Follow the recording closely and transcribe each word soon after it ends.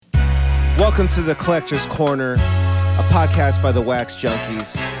Welcome to the Collector's Corner, a podcast by the Wax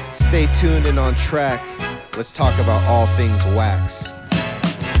Junkies. Stay tuned and on track. Let's talk about all things wax.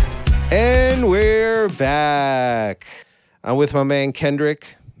 And we're back. I'm with my man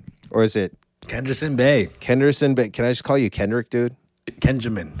Kendrick, or is it? Kenderson Bay. Kenderson Bay. Can I just call you Kendrick, dude?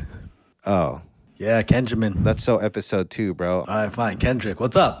 Kenjamin. Oh. Yeah, Kenjamin. That's so episode 2, bro. All right, fine. Kendrick,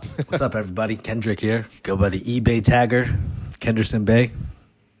 what's up? What's up, everybody? Kendrick here. Go by the eBay tagger, Kenderson Bay.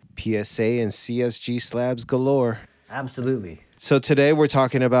 PSA and CSG slabs galore. Absolutely. So today we're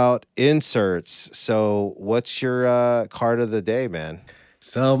talking about inserts. So what's your card of the day, man?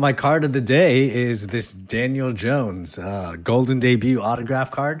 So my card of the day is this Daniel Jones golden debut autograph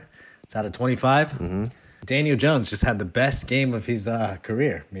card. It's out of 25. Mm-hmm. Daniel Jones just had the best game of his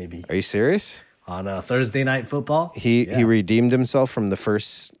career, maybe. Are you serious? On Thursday Night Football. He redeemed himself from the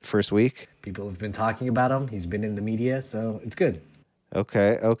first week. People have been talking about him. He's been in the media, so it's good.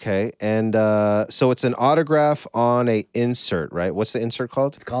 Okay. And so it's an autograph on a insert, right? What's the insert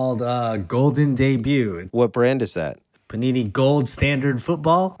called? It's called Golden Debut. What brand is that? Panini Gold Standard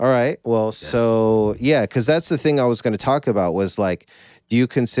Football. All right. Well, yes. So, yeah, because that's the thing I was going to talk about was like, do you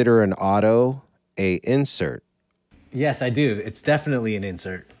consider an auto a insert? Yes, I do. It's definitely an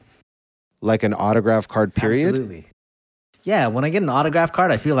insert. Like an autograph card, period? Absolutely. Yeah, when I get an autograph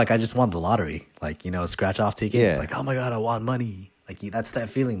card, I feel like I just won the lottery. Like, a scratch-off ticket. Yeah. It's like, oh my God, I won money. Like, that's that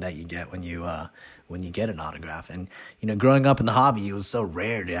feeling that you get when you get an autograph. And, growing up in the hobby, it was so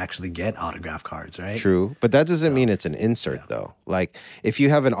rare to actually get autograph cards, right? True. But that doesn't mean it's an insert, though. Like, if you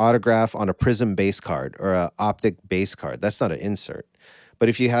have an autograph on a Prism base card or an Optic base card, that's not an insert. But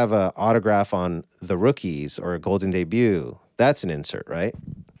if you have an autograph on the rookies or a Golden Debut, that's an insert, right?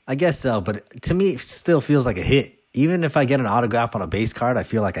 I guess so. But to me, it still feels like a hit. Even if I get an autograph on a base card, I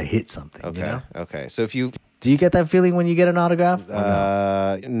feel like I hit something. Okay. So if you... Do you get that feeling when you get an autograph?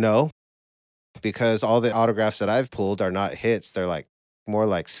 No, because all the autographs that I've pulled are not hits. They're like more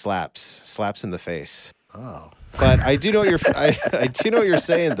like slaps in the face. Oh, but I do know what I do know what you're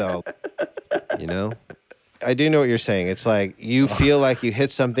saying, though. I do know what you're saying. It's like you feel like you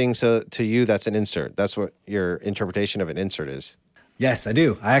hit something, so to you that's an insert. That's what your interpretation of an insert is. Yes, I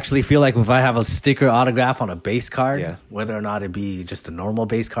do. I actually feel like if I have a sticker autograph on a base card, whether or not it be just a normal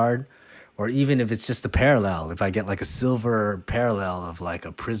base card, or even if it's just a parallel, if I get like a silver parallel of like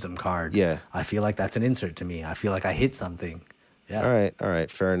a Prism card, I feel like that's an insert to me. I feel like I hit something. Yeah. All right.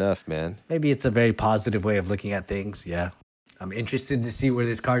 Fair enough, man. Maybe it's a very positive way of looking at things. Yeah. I'm interested to see where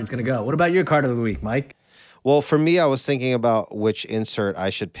this card is going to go. What about your card of the week, Mike? Well, for me, I was thinking about which insert I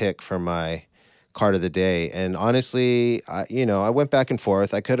should pick for my card of the day. And honestly, I went back and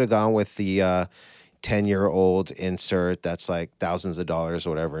forth. I could have gone with the 10-year-old insert that's like thousands of dollars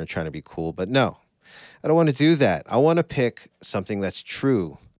or whatever and trying to be cool. But no, I don't want to do that. I want to pick something that's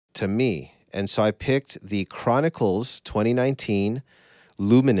true to me. And so I picked the Chronicles 2019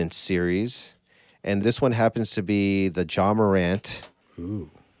 Luminance series. And this one happens to be the Ja Morant. Ooh.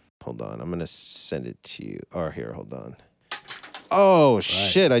 Hold on. I'm going to send it to you. Or here, hold on. Oh, right.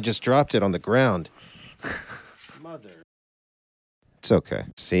 Shit. I just dropped it on the ground. Mother. It's okay.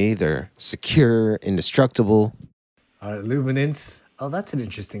 See, they're secure, indestructible. All right, Luminance. Oh, that's an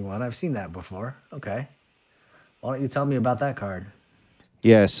interesting one. I've seen that before. Okay. Why don't you tell me about that card?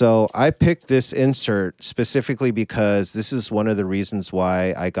 Yeah, so I picked this insert specifically because this is one of the reasons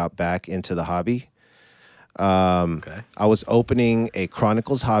why I got back into the hobby. I was opening a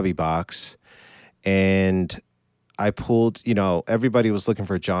Chronicles hobby box, and I pulled, everybody was looking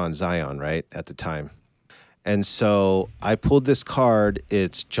for John Zion, right, at the time. And so I pulled this card.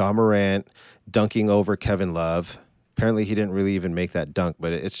 It's Ja Morant dunking over Kevin Love. Apparently he didn't really even make that dunk,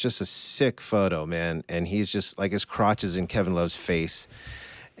 but it's just a sick photo, man. And he's just like his crotch is in Kevin Love's face.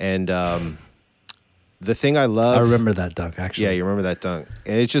 And the thing I love... I remember that dunk, actually. Yeah, you remember that dunk.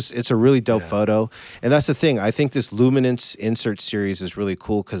 And it's a really dope photo. And that's the thing. I think this Luminance insert series is really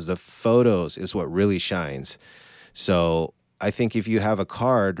cool because the photos is what really shines. So I think if you have a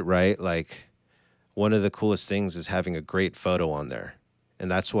card, right, like... One of the coolest things is having a great photo on there.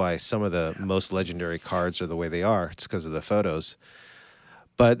 And that's why some of the most legendary cards are the way they are. It's because of the photos.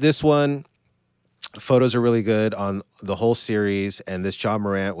 But this one, photos are really good on the whole series. And this Ja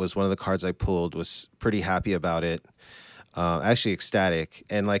Morant was one of the cards I pulled. Was pretty happy about it. Actually ecstatic.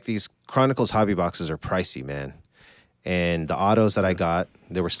 And like these Chronicles hobby boxes are pricey, man. And the autos that I got,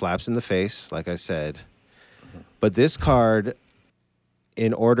 they were slaps in the face, like I said. But this card...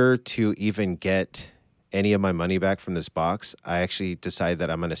 In order to even get any of my money back from this box, I actually decided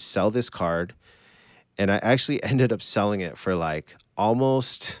that I'm going to sell this card. And I actually ended up selling it for like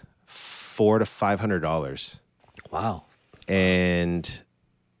almost $400 to $500. Wow. And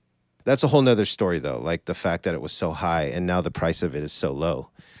That's a whole nother story, though. Like the fact that it was so high and now the price of it is so low.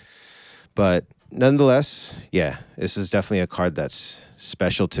 But nonetheless, yeah, this is definitely a card that's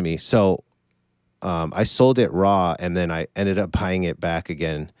special to me. So I sold it raw, and then I ended up buying it back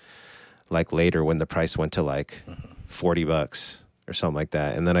again, like later when the price went to like $40 or something like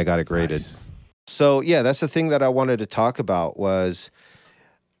that. And then I got it graded. Nice. So yeah, that's the thing that I wanted to talk about was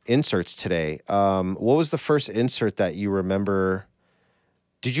inserts today. What was the first insert that you remember?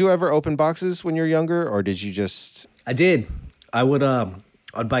 Did you ever open boxes when you were younger, or did you just? I did.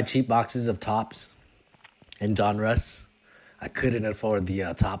 I'd buy cheap boxes of Topps and Donruss. I couldn't afford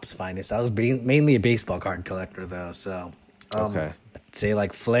the Topps finest. I was mainly a baseball card collector, though. So, Okay. I'd say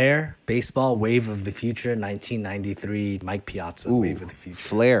like Flair, baseball, Wave of the Future, 1993, Mike Piazza, Wave of the Future.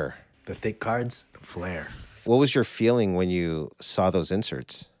 Flair. The thick cards, the Flair. What was your feeling when you saw those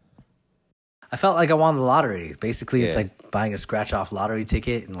inserts? I felt like I won the lottery. Basically, it's Yeah. like buying a scratch-off lottery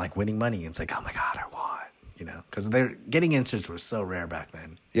ticket and like winning money. It's like, oh my God, I won. You know, because they're getting inserts were so rare back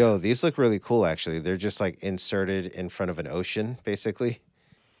then. Yo, these look really cool, actually. They're just like inserted in front of an ocean, basically.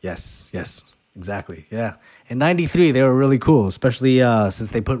 Yes, exactly. Yeah. In 93, they were really cool, especially since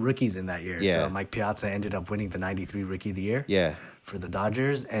they put rookies in that year. Yeah. So Mike Piazza ended up winning the 93 Rookie of the Year Yeah. for the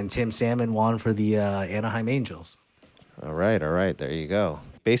Dodgers, and Tim Salmon won for the Anaheim Angels. All right. There you go.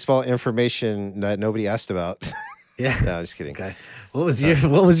 Baseball information that nobody asked about. Yeah. No, I'm just kidding. Okay. What was your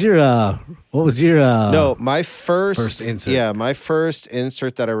No, my first insert? Yeah, my first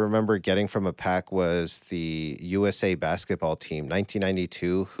insert that I remember getting from a pack was the USA basketball team,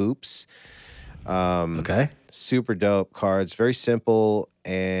 1992 hoops. Okay. Super dope cards, very simple,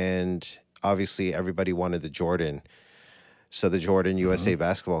 and obviously everybody wanted the Jordan. So the Jordan USA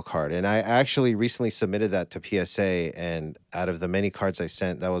basketball card. And I actually recently submitted that to PSA, and out of the many cards I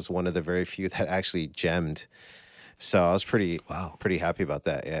sent, that was one of the very few that actually gemmed. So I was pretty happy about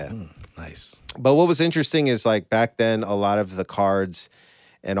that, yeah. Nice. But what was interesting is like back then, a lot of the cards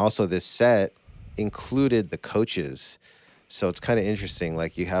and also this set included the coaches. So it's kind of interesting.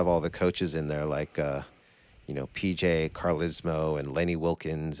 Like you have all the coaches in there, like, PJ Carlismo and Lenny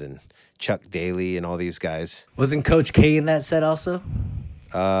Wilkins and Chuck Daly and all these guys. Wasn't Coach K in that set also?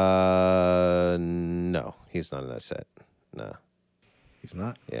 No, he's not in that set. No. He's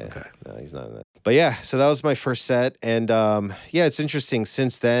not? Yeah. Okay. No, he's not in that. But yeah, so that was my first set. And yeah, it's interesting.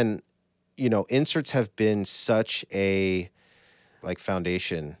 Since then, inserts have been such a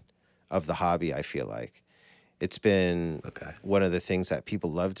foundation of the hobby, I feel like. It's been one of the things that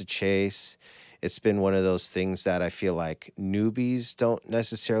people love to chase. It's been one of those things that I feel like newbies don't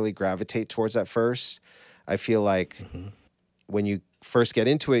necessarily gravitate towards at first. I feel like when you first get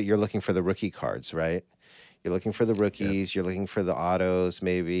into it, you're looking for the rookie cards, right? You're looking for the rookies. You're looking for the autos,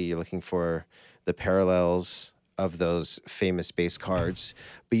 maybe. You're looking for the parallels of those famous base cards.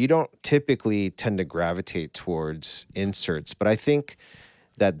 But you don't typically tend to gravitate towards inserts. But I think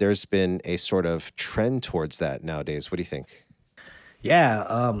that there's been a sort of trend towards that nowadays. What do you think?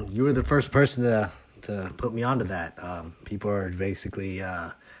 Yeah, you were the first person to put me onto that. People are basically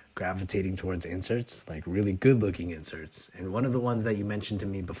gravitating towards inserts, like really good-looking inserts. And one of the ones that you mentioned to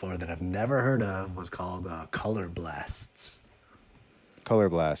me before that I've never heard of was called Color Blasts. Color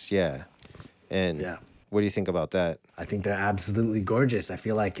Blast, yeah. And what do you think about that? I think they're absolutely gorgeous. I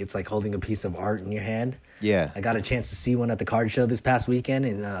feel like it's like holding a piece of art in your hand. Yeah. I got a chance to see one at the card show this past weekend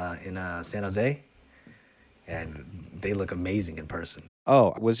in San Jose, and they look amazing in person.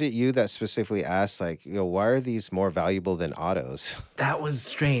 Oh, was it you that specifically asked, why are these more valuable than autos? That was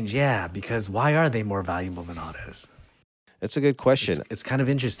strange, yeah, because why are they more valuable than autos? It's a good question. It's kind of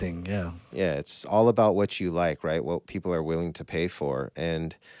interesting, yeah. Yeah, it's all about what you like, right? What people are willing to pay for.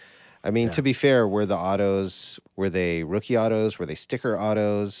 And, I mean, to be fair, were they rookie autos? Were they sticker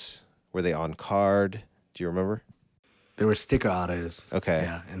autos? Were they on card? Do you remember? They were sticker autos. Okay.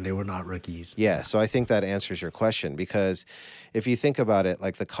 Yeah, and they were not rookies. Yeah, so I think that answers your question, because if you think about it,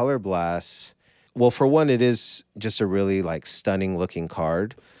 like the Color Blasts, well, for one, it is just a really stunning looking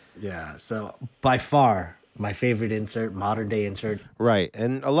card. Yeah, so by far my favorite insert, modern day insert. Right,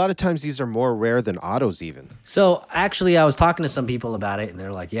 and a lot of times these are more rare than autos even. So actually I was talking to some people about it, and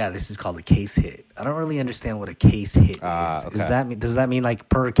they're like, yeah, this is called a case hit. I don't really understand what a case hit is. Okay. Does that mean like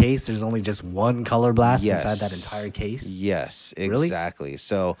per case there's only just one color blast inside that entire case? Yes, Really? exactly.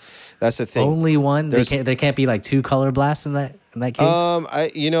 So that's the thing. Only one? There can't be like two color blasts in that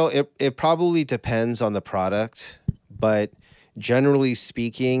case? It probably depends on the product, but generally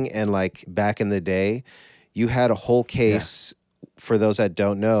speaking, and back in the day, you had a whole case. For those that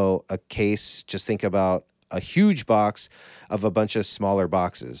don't know, a case, just think about a huge box of a bunch of smaller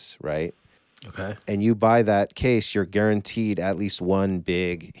boxes, right? Okay. And you buy that case, you're guaranteed at least one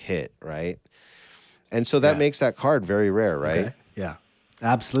big hit, right? And so that Yeah. makes that card very rare, right? Okay. Yeah.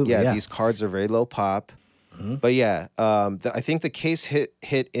 Absolutely. Yeah, Yeah. these cards are very low pop. But yeah, I think the case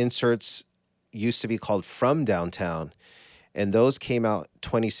hit inserts used to be called From Downtown, and those came out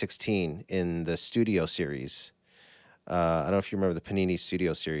 2016 in the Studio series. I don't know if you remember the Panini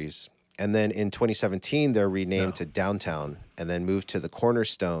Studio series. And then in 2017, they're renamed to Downtown and then moved to the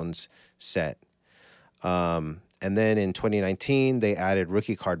Cornerstones set. And then in 2019, they added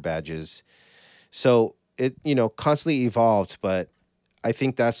rookie card badges. So it, constantly evolved, but I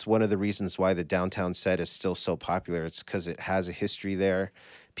think that's one of the reasons why the Downtown set is still so popular. It's because it has a history there.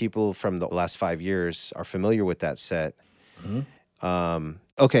 People from the last 5 years are familiar with that set.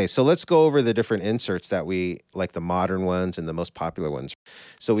 Okay, so let's go over the different inserts that we like, the modern ones and the most popular ones.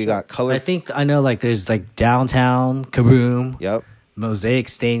 So we got color. I think I know, like, there's like Downtown, Kaboom. Yep. Mosaic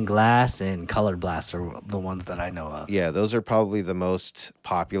stained glass and Color Blast are the ones that I know of. Yeah, those are probably the most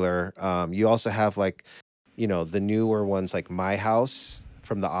popular. You also have like, the newer ones like My House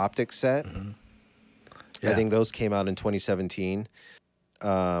from the Optic set. Yeah. I think those came out in 2017.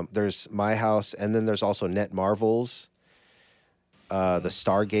 There's My House, and then there's also Net Marvels, the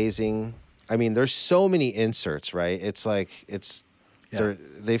Stargazing. I mean, there's so many inserts, right? It's like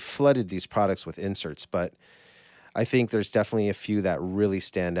they've flooded these products with inserts, but I think there's definitely a few that really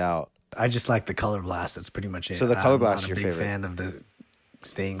stand out. I just like the Color Blast. That's pretty much it. So the Color Blast is your favorite. I'm not a big fan of the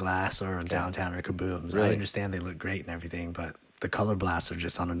stained glass or Downtown or Kabooms. Really? I understand they look great and everything, but the Color Blasts are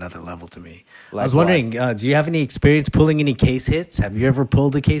just on another level to me. Like I was wondering, do you have any experience pulling any case hits? Have you ever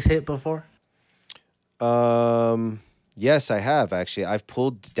pulled a case hit before? Yes, I have actually. I've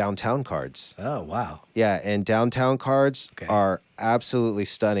pulled Downtown cards. Oh, wow. Yeah, and Downtown cards are absolutely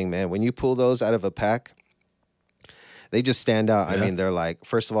stunning, man. When you pull those out of a pack, they just stand out. Yeah. I mean, they're like,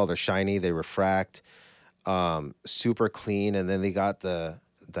 first of all, they're shiny, they refract, super clean, and then they got the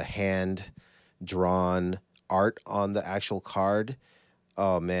hand drawn art on the actual card.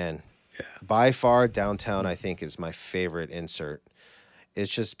 Oh man. Yeah. By far, Downtown I think is my favorite insert.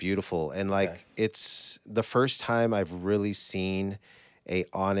 It's just beautiful, and like it's the first time I've really seen a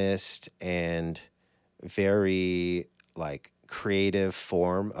honest and very like creative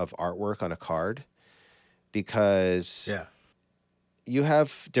form of artwork on a card, because you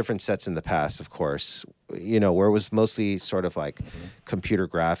have different sets in the past, of course, where it was mostly sort of like computer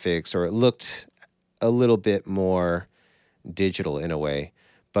graphics, or it looked a little bit more digital in a way.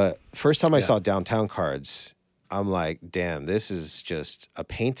 But first time I saw Downtown cards, I'm like, damn, this is just a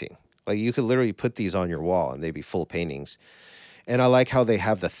painting. Like you could literally put these on your wall and they'd be full paintings. And I like how they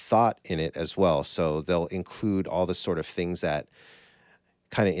have the thought in it as well. So they'll include all the sort of things that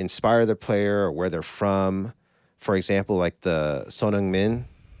kind of inspire the player or where they're from. For example, like the Sonung Min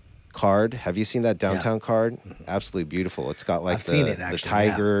card. Have you seen that Downtown card? Absolutely beautiful. It's got like I've seen it, actually, the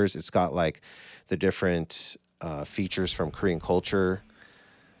tigers. It's got like the different features from Korean culture.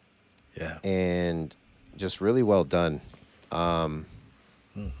 Yeah. And just really well done. But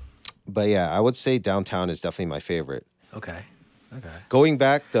yeah, I would say Downtown is definitely my favorite. Okay. Going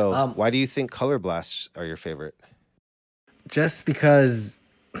back though, why do you think Color Blasts are your favorite? Just because,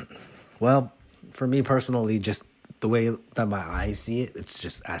 well, for me personally, just the way that my eyes see it, it's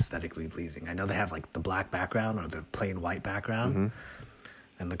just aesthetically pleasing. I know they have like the black background or the plain white background,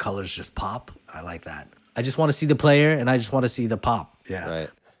 and the colors just pop. I like that. I just want to see the player, and I just want to see the pop. Yeah. Right.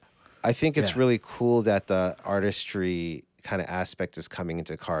 I think it's really cool that the artistry kind of aspect is coming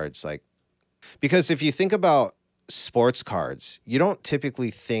into cards. Like, because if you think about sports cards, you don't typically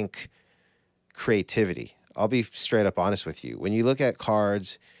think creativity. I'll be straight up honest with you. When you look at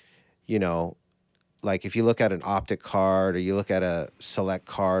cards, like if you look at an Optic card or you look at a Select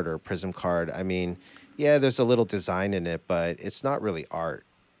card or Prism card, I mean, yeah, there's a little design in it, but it's not really art,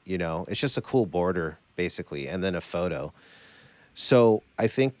 It's just a cool border, basically, and then a photo. So I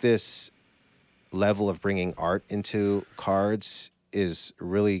think this level of bringing art into cards is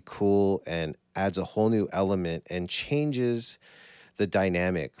really cool and adds a whole new element and changes the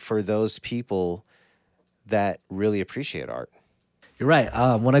dynamic for those people that really appreciate art. You're right.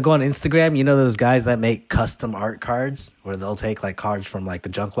 When I go on Instagram, those guys that make custom art cards where they'll take like cards from like the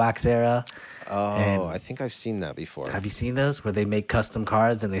junk wax era. Oh, I think I've seen that before. Have you seen those where they make custom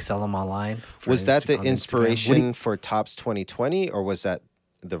cards and they sell them online? Was that the inspiration for Topps 2020 or was that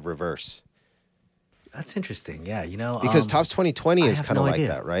the reverse? That's interesting. Yeah, because Topps 2020 is kind of like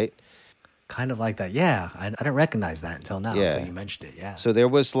that, right? Kind of like that. Yeah, I didn't recognize that until now. Until you mentioned it. Yeah. So there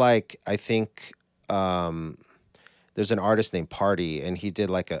was like, I think there's an artist named Party, and he did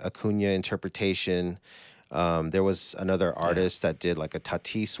like a Acuna interpretation. There was another artist that did like a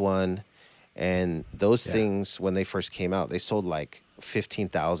Tatis one. And those things, when they first came out, they sold like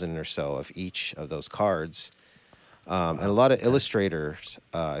 15,000 or so of each of those cards. And a lot of illustrators,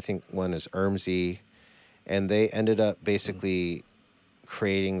 I think one is Ermsey, and they ended up basically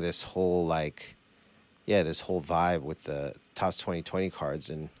creating this whole this whole vibe with the Topps 2020 cards.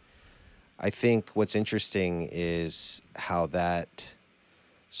 And I think what's interesting is how that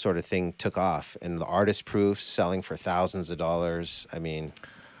sort of thing took off, and the artist proofs selling for thousands of dollars. I mean,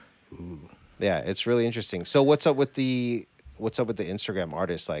 yeah, it's really interesting. So what's up with the Instagram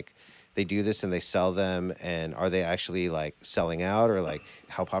artists? Like, they do this and they sell them, and are they actually like selling out, or like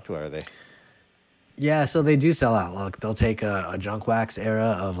how popular are they? Yeah, so they do sell out. Look, they'll take a junk wax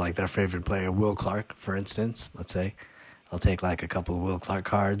era of like their favorite player, Will Clark, for instance. Let's say they'll take like a couple of Will Clark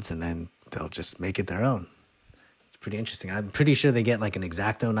cards, and then they'll just make it their own. It's pretty interesting. I'm pretty sure they get like an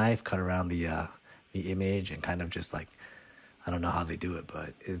X-Acto knife, cut around the image, and kind of just like, I don't know how they do it,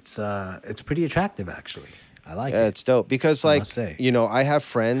 but it's pretty attractive actually. I like it. Yeah, it's dope because like, you know, I have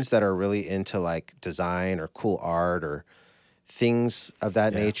friends that are really into like design or cool art or things of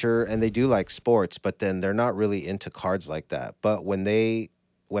that nature, and they do like sports, but then they're not really into cards like that. But when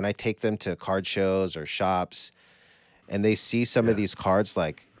I take them to card shows or shops and they see some of these cards,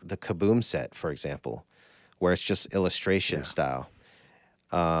 like the Kaboom set, for example, where it's just illustration style,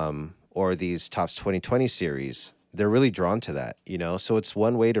 or these Topps 2020 series, they're really drawn to that, you know? So it's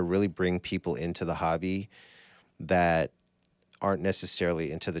one way to really bring people into the hobby that aren't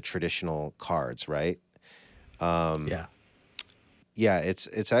necessarily into the traditional cards, right? Yeah,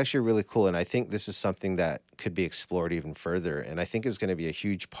 it's actually really cool, and I think this is something that could be explored even further, and I think is going to be a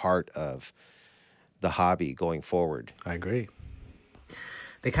huge part of the hobby going forward. I agree.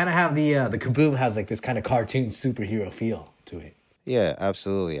 They kind of have the Kaboom has like this kind of cartoon superhero feel to it. Yeah,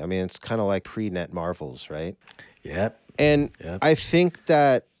 absolutely. I mean, it's kind of like pre-Net Marvels, right? Yep. And I think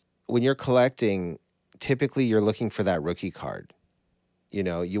that when you're collecting, typically you're looking for that rookie card. You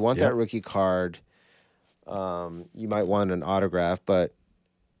know, you want that rookie card. You might want an autograph, but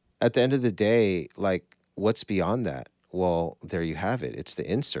at the end of the day, like, what's beyond that? Well, there you have it. It's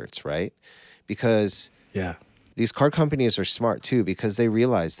the inserts, right? Because these card companies are smart too, because they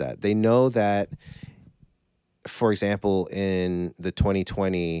realize that. They know that, for example, in the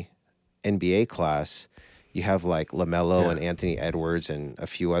 2020 NBA class, you have like LaMelo and Anthony Edwards and a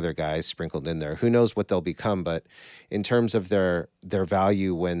few other guys sprinkled in there. Who knows what they'll become, but in terms of their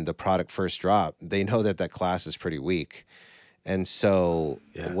value when the product first dropped, they know that class is pretty weak. And so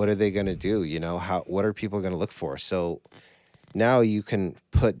what are they going to do? You know, what are people going to look for? So now you can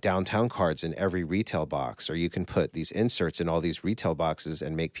put downtown cards in every retail box, or you can put these inserts in all these retail boxes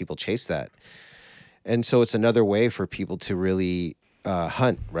and make people chase that. And so it's another way for people to really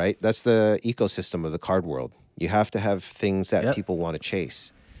hunt, right? That's the ecosystem of the card world. You have to have things that people want to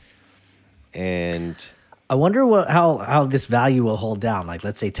chase. And I wonder how this value will hold down. Like,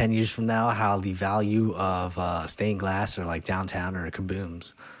 let's say 10 years from now, how the value of stained glass or like downtown or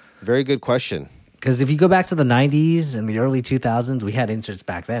Kabooms. Very good question. Because if you go back to the 90s and the early 2000s, we had inserts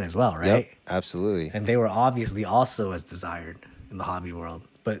back then as well, right? Yep, absolutely. And they were obviously also as desired in the hobby world.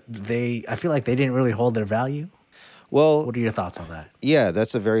 But I feel like they didn't really hold their value. Well, what are your thoughts on that? Yeah,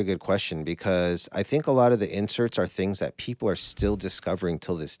 that's a very good question, because I think a lot of the inserts are things that people are still discovering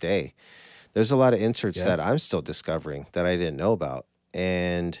till this day. There's a lot of inserts that I'm still discovering that I didn't know about.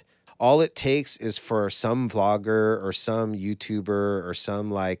 And all it takes is for some vlogger or some YouTuber or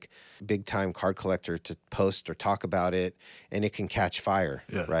some like big time card collector to post or talk about it, and it can catch fire,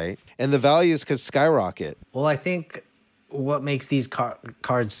 right? And the values could skyrocket. Well, I think what makes these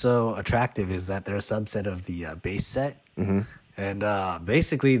cards so attractive is that they're a subset of the base set. Mm-hmm. And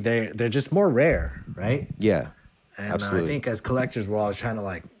basically they're just more rare, right? Yeah, and absolutely. I think as collectors, we're always trying to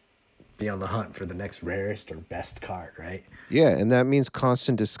like be on the hunt for the next rarest or best card, right? Yeah, and that means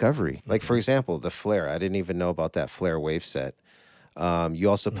constant discovery. Like, for example, the Flair. I didn't even know about that Flair wave set. You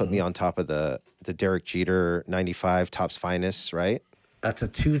also put me on top of the Derek Jeter 95 Topps Finest, right? That's a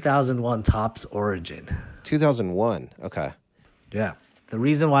 2001 Topps Origin. 2001, okay. Yeah. The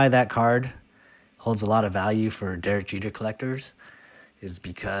reason why that card holds a lot of value for Derek Jeter collectors is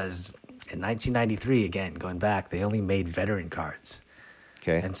because in 1993, again, going back, they only made veteran cards.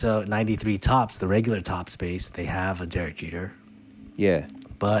 Okay. And so 93 Topps, the regular Topps base, they have a Derek Jeter. Yeah.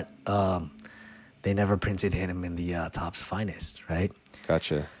 But they never printed him in the Topps Finest, right?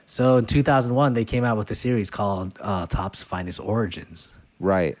 Gotcha. So in 2001, they came out with a series called Topps Finest Origins.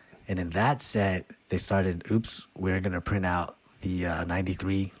 Right. And in that set, they started, we're going to print out the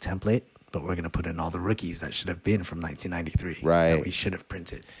 93 template, but we're going to put in all the rookies that should have been from 1993. Right. That we should have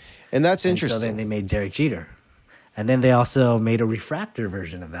printed. And that's interesting. So then they made Derek Jeter. And then they also made a refractor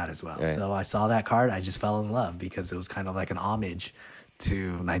version of that as well. Right. So I saw that card. I just fell in love because it was kind of like an homage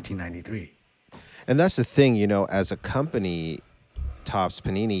to 1993. And that's the thing, as a company, Topps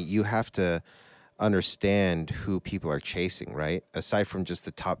Panini, you have to understand who people are chasing, right? Aside from just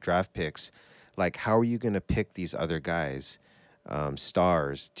the top draft picks, like how are you going to pick these other guys,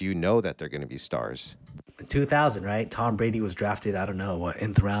 stars? Do you know that they're going to be stars? In 2000, right? Tom Brady was drafted, I don't know,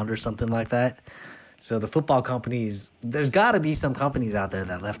 nth round or something like that. So the football companies, there's got to be some companies out there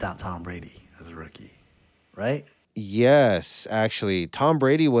that left out Tom Brady as a rookie, right? Yes, actually. Tom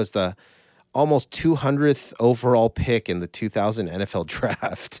Brady was the almost 200th overall pick in the 2000 NFL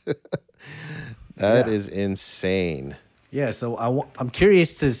draft. That is insane. Yeah, so I'm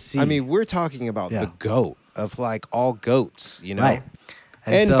curious to see. I mean, we're talking about the GOAT of like all GOATs, Right.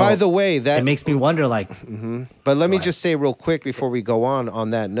 And so, by the way, that it makes me wonder, like. But let me just say real quick before we go on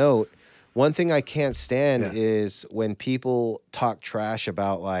that note, one thing I can't stand is when people talk trash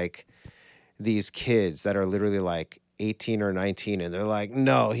about like these kids that are literally like 18 or 19 and they're like,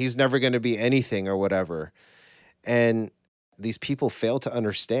 no, he's never going to be anything or whatever. And these people fail to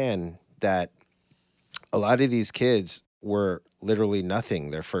understand that a lot of these kids were literally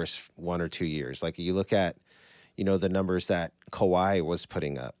nothing their first 1 or 2 years. Like you look at, the numbers that Kawhi was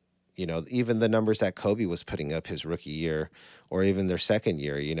putting up, even the numbers that Kobe was putting up his rookie year or even their second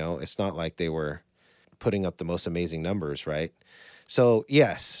year, it's not like they were putting up the most amazing numbers, right? So,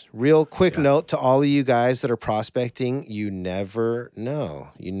 yes, real quick note to all of you guys that are prospecting, you never know.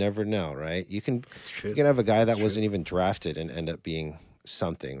 You never know, right? You can have a guy that wasn't even drafted and end up being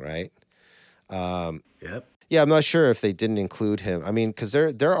something, right? Yep. Yeah, I'm not sure if they didn't include him. I mean, because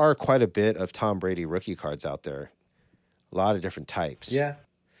there are quite a bit of Tom Brady rookie cards out there. A lot of different types. Yeah.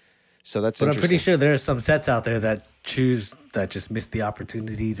 So that's But I'm interesting. pretty sure there are some sets out there that just missed the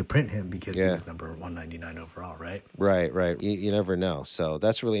opportunity to print him because he was number 199 overall, right? Right. You never know. So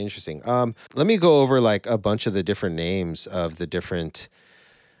that's really interesting. Let me go over like a bunch of the different names of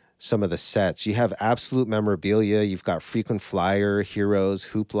some of the sets. You have absolute memorabilia. You've got frequent flyer,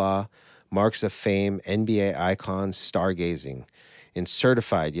 heroes, hoopla, marks of fame, NBA icons, stargazing. In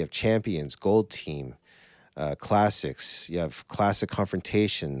certified, you have champions, gold team, classics. You have classic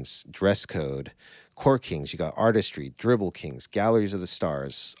confrontations, dress code, court kings. You got artistry, dribble kings, galleries of the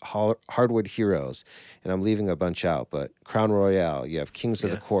stars, hardwood heroes, and I'm leaving a bunch out. But Crown Royale. You have kings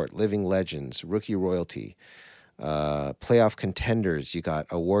of the court, living legends, rookie royalty, playoff contenders. You got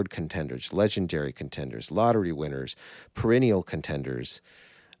award contenders, legendary contenders, lottery winners, perennial contenders.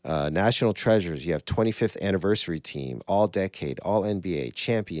 National treasures. You have 25th anniversary team, all decade, all NBA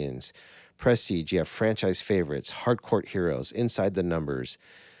champions, prestige. You have franchise favorites, hardcourt heroes, inside the numbers,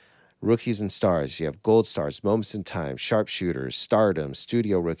 rookies and stars. You have gold stars, moments in time, sharpshooters, stardom,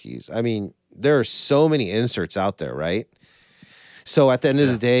 studio rookies. I mean, there are so many inserts out there, right? So at the end of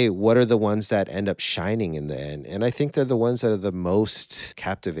the day, what are the ones that end up shining in the end? And I think they're the ones that are the most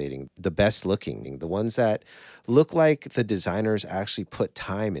captivating, the best looking, the ones that look like the designers actually put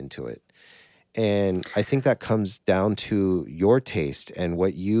time into it. And I think that comes down to your taste and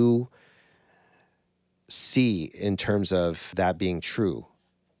what you see in terms of that being true.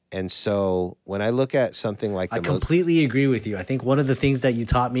 And so when I look at something like I completely agree with you. I think one of the things that you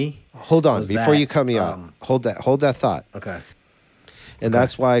taught me. Hold on, before you cut me off. Hold that thought. Okay. And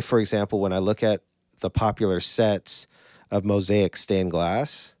that's why, for example, when I look at the popular sets of mosaic stained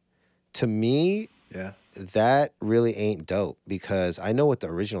glass, to me, that really ain't dope because I know what the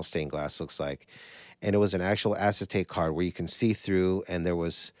original stained glass looks like. And it was an actual acetate card where you can see through, and there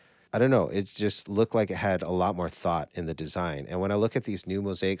was, I don't know, it just looked like it had a lot more thought in the design. And when I look at these new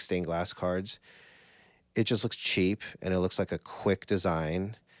mosaic stained glass cards, it just looks cheap and it looks like a quick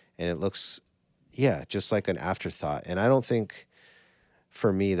design and it looks, just like an afterthought. And I don't think,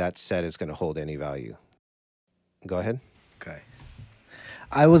 for me, that set is going to hold any value. Go ahead. Okay.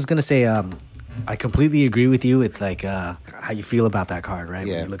 I was going to say, I completely agree with you with like how you feel about that card, right?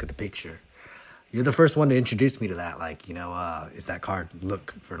 Yeah. When you look at the picture. You're the first one to introduce me to that. Like, is that card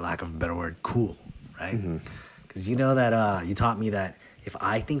look, for lack of a better word, cool, right? Because that you taught me that if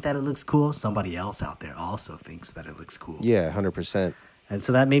I think that it looks cool, somebody else out there also thinks that it looks cool. Yeah, 100%. And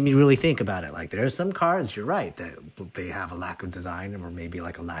so that made me really think about it. Like, there are some cards, you're right, that they have a lack of design or maybe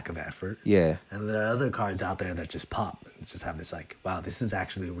like a lack of effort. Yeah. And there are other cards out there that just pop and just have this like, wow, this is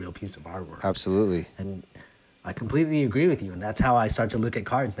actually a real piece of artwork. Absolutely. And I completely agree with you. And that's how I start to look at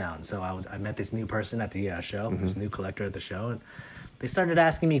cards now. And so I met this new person at the show, this new collector at the show, and they started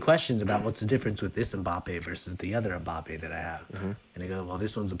asking me questions about what's the difference with this Mbappe versus the other Mbappe that I have. And I go, well,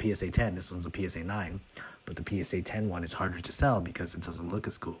 this one's a PSA 10, this one's a PSA 9. But the PSA 10 one is harder to sell because it doesn't look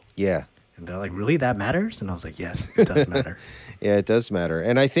as cool. Yeah. And they're like, really? That matters? And I was like, yes, it does matter. Yeah, it does matter.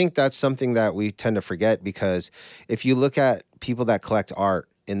 And I think that's something that we tend to forget, because if you look at people that collect art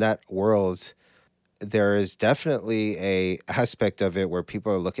in that world, there is definitely a aspect of it where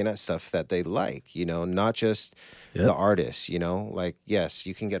people are looking at stuff that they like, not just the artist, like, yes,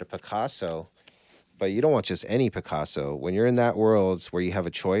 you can get a Picasso, but you don't want just any Picasso. When you're in that world where you have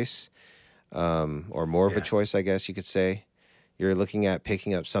a choice, or more of a choice, I guess you could say, you're looking at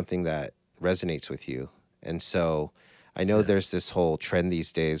picking up something that resonates with you. And so I know there's this whole trend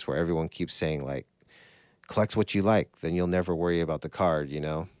these days where everyone keeps saying, like, collect what you like, then you'll never worry about the card,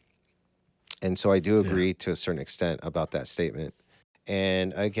 And so I do agree to a certain extent about that statement.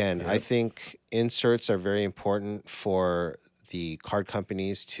 And again, I think inserts are very important for the card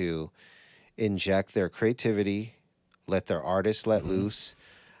companies to inject their creativity, let their artists let loose.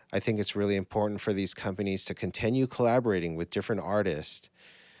 I think it's really important for these companies to continue collaborating with different artists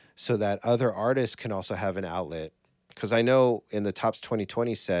so that other artists can also have an outlet. Because I know in the Topps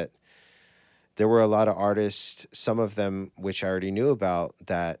 2020 set, there were a lot of artists, some of them which I already knew about,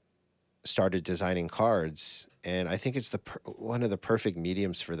 that started designing cards. And I think it's one of the perfect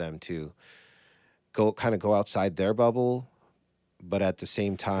mediums for them to go outside their bubble, but at the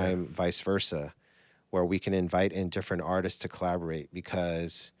same time, vice versa, where we can invite in different artists to collaborate.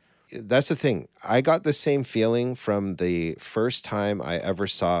 Because that's the thing. I got the same feeling from the first time I ever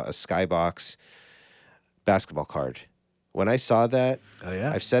saw a Skybox basketball card. When I saw that,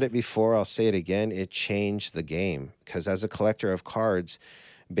 I've said it before, I'll say it again, it changed the game. Because as a collector of cards,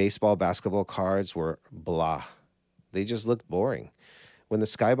 baseball, basketball cards were blah. They just looked boring. When the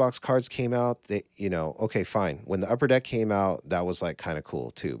Skybox cards came out, they, okay, fine. When the Upper Deck came out, that was like kind of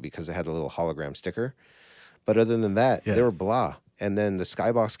cool too, because it had a little hologram sticker. But other than that, they were blah. And then the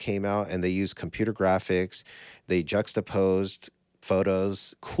Skybox came out and they used computer graphics. They juxtaposed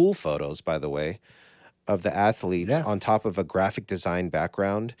photos, cool photos, by the way, of the athletes on top of a graphic design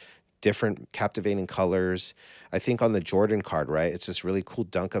background, different captivating colors. I think on the Jordan card, right, it's this really cool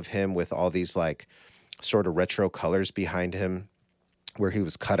dunk of him with all these like sort of retro colors behind him where he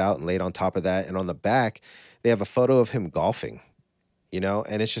was cut out and laid on top of that. And on the back, they have a photo of him golfing,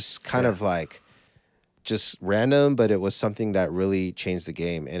 and it's just kind of like just random, but it was something that really changed the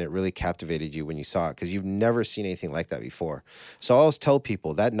game and it really captivated you when you saw it because you've never seen anything like that before. So I always tell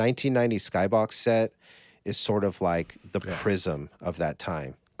people that 1990 Skybox set is sort of like the prism of that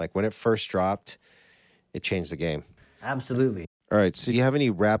time. Like when it first dropped, it changed the game. Absolutely. All right. So do you have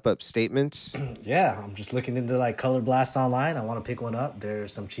any wrap-up statements? Yeah, I'm just looking into like Color Blast online. I want to pick one up.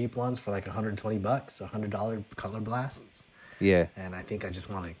 There's some cheap ones for like $120, $100 Color Blasts. Yeah. And I think I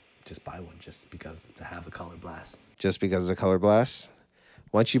just want to just buy one just because to have a Color Blast. Just because of Color Blast?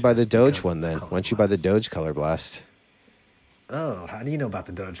 Why don't you buy the Doge one then? Why don't you buy the Doge Color Blast? Oh, how do you know about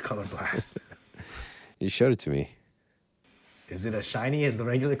the Doge Color Blast? You showed it to me. Is it as shiny as the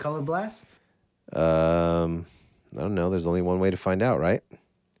regular Color Blast? I don't know. There's only one way to find out, right?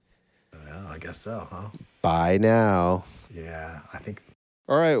 Well, I guess so, huh? Buy now. Yeah, I think.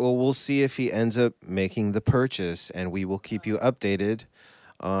 All right. Well, we'll see if he ends up making the purchase, and we will keep you updated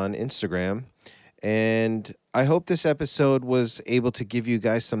on Instagram. And I hope this episode was able to give you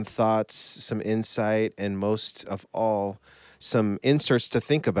guys some thoughts, some insight, and most of all, some inserts to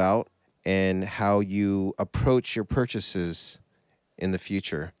think about and how you approach your purchases in the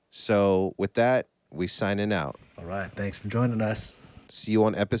future. So with that, we signing out. All right. Thanks for joining us. See you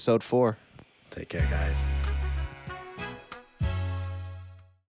on episode 4. Take care, guys.